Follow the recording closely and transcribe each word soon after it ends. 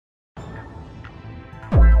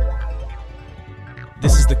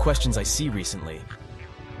This is the questions I see recently.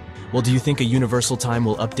 Well, do you think a universal time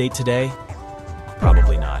will update today?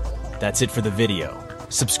 Probably not. That's it for the video.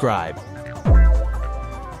 Subscribe.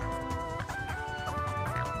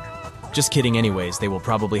 Just kidding anyways, they will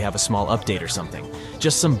probably have a small update or something.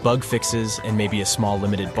 Just some bug fixes and maybe a small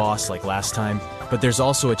limited boss like last time, but there's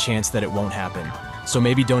also a chance that it won't happen. So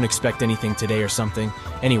maybe don't expect anything today or something.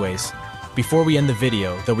 Anyways, before we end the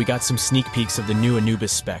video, though, we got some sneak peeks of the new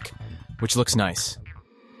Anubis spec, which looks nice.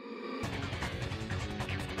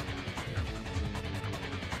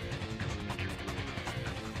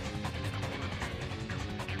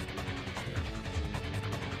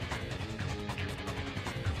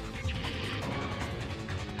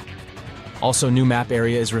 Also, new map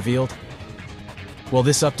area is revealed. Well,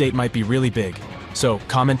 this update might be really big, so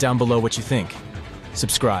comment down below what you think.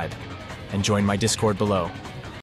 Subscribe, and join my Discord below.